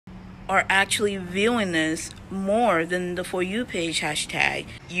are actually viewing this more than the For You page hashtag.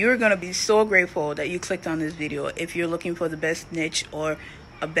 You're going to be so grateful that you clicked on this video if you're looking for the best niche or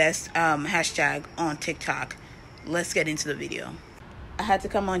a best hashtag on TikTok. Let's get into the video. I had to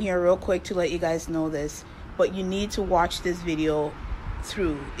come on here real quick to let you guys know this, but you need to watch this video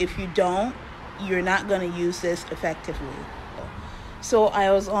through. If you don't, you're not going to use this effectively. So I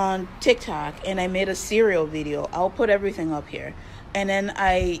was on TikTok and I made a cereal video. I'll put everything up here. And then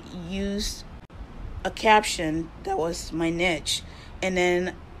I used a caption that was my niche. And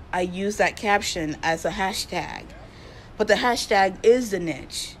then I used that caption as a hashtag. But the hashtag is the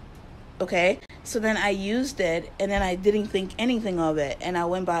niche. Okay? So then I used it and then I didn't think anything of it. And I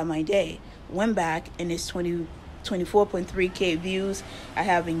went by my day. Went back and it's 24.3K views. I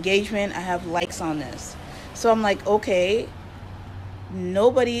have engagement. I have likes on this. So I'm like, okay,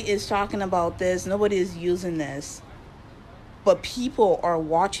 nobody is talking about this. Nobody is using this. But people are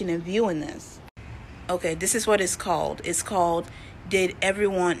watching and viewing this. Okay, this is what it's called. It's called Did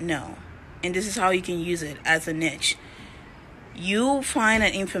Everyone Know? And this is how you can use it as a niche. You find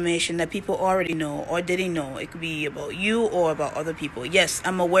that information that people already know or didn't know. It could be about you or about other people. Yes,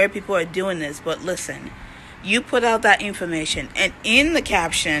 I'm aware people are doing this, but listen. You put out that information and in the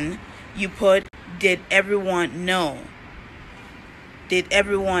caption, you put, did everyone know? Did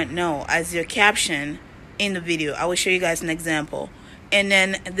everyone know as your caption in the video. I will show you guys an example. And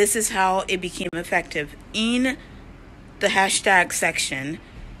then this is how it became effective. In the hashtag section,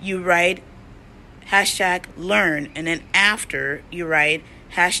 you write hashtag learn. And then after you write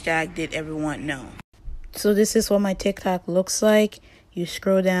hashtag did everyone know. So this is what my TikTok looks like. You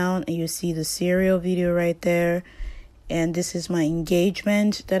scroll down and you see the cereal video right there. And this is my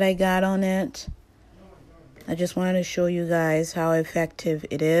engagement that I got on it. I just wanted to show you guys how effective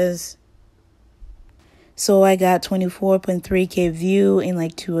it is. So I got 24.3K view in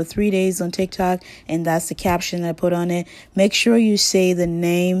like 2 or 3 days on TikTok. And that's the caption I put on it. Make sure you say the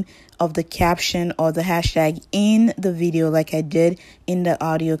name of the caption or the hashtag in the video like I did in the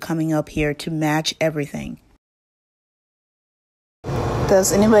audio coming up here to match everything.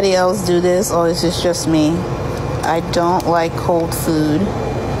 Does anybody else do this or is this just me? I don't like cold food.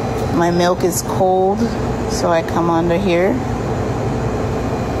 My milk is cold, so I come under here.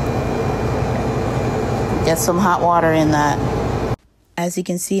 Get some hot water in that. As you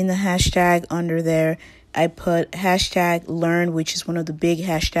can see in the hashtag under there, I put hashtag learn, which is one of the big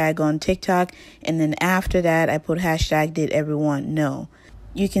hashtags on TikTok. And then after that, I put hashtag did everyone know.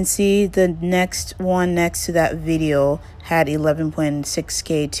 You can see the next one next to that video had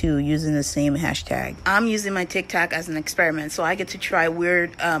 11.6K too using the same hashtag. I'm using my TikTok as an experiment, so I get to try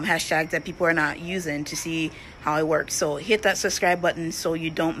weird hashtags that people are not using to see how it works. So hit that subscribe button so you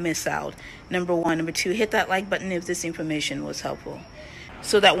don't miss out. Number one. Number two, hit that like button if this information was helpful,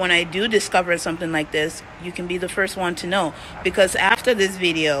 so that when I do discover something like this, you can be the first one to know. Because after this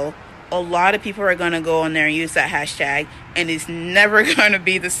video, a lot of people are going to go on there and use that hashtag, and it's never going to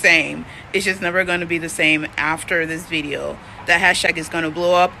be the same. It's just never going to be the same after this video. That hashtag is going to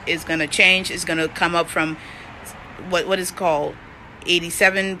blow up. It's going to change. It's going to come up from what is called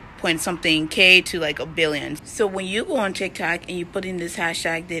 87 point something K to like a billion. So when you go on TikTok and you put in this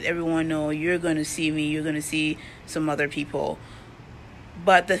hashtag, did everyone know, you're going to see me. You're going to see some other people.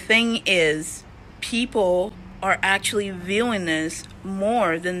 But the thing is, people are actually viewing this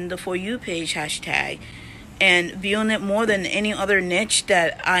more than the For You page hashtag, and viewing it more than any other niche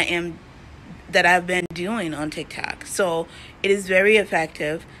that I've been doing on TikTok. So it is very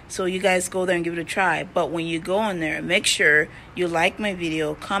effective. So you guys go there and give it a try. But when you go on there, make sure you like my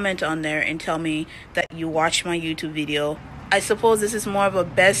video, comment on there, and tell me that you watched my YouTube video. I suppose this is more of a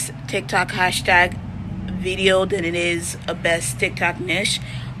best TikTok hashtag video than it is a best TikTok niche,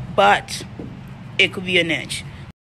 but it could be a niche.